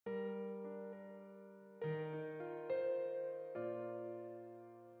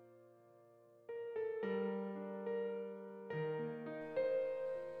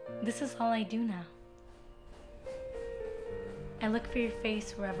This is all I do now. I look for your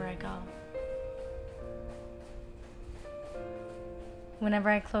face wherever I go. Whenever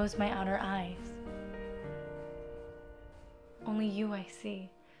I close my outer eyes, only you I see,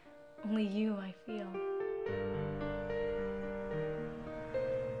 only you I feel.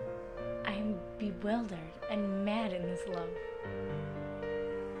 I am bewildered and mad in this love.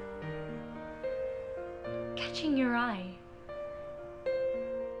 Catching your eye,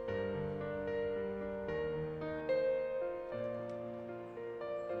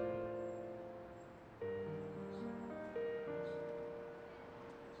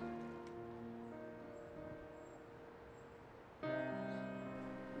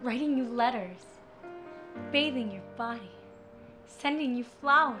 writing you letters, bathing your body, sending you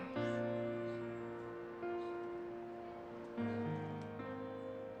flowers.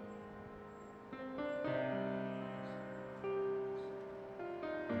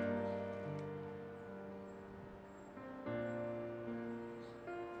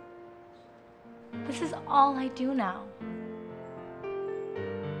 This is all I do now.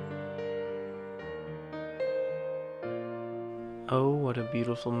 Oh, what a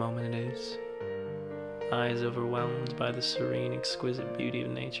beautiful moment it is. Eyes overwhelmed by the serene, exquisite beauty of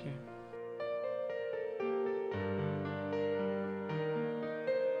nature.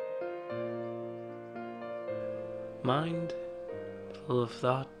 Mind full of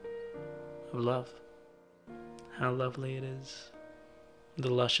thought, of love. How lovely it is. The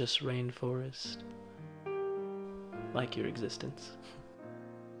luscious rainforest, like your existence.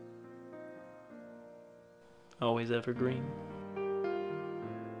 Always evergreen.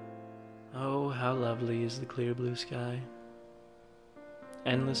 Oh, how lovely is the clear blue sky.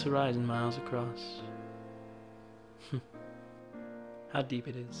 Endless horizon miles across. How deep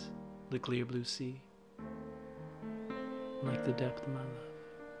it is, the clear blue sea. Like the depth of my love.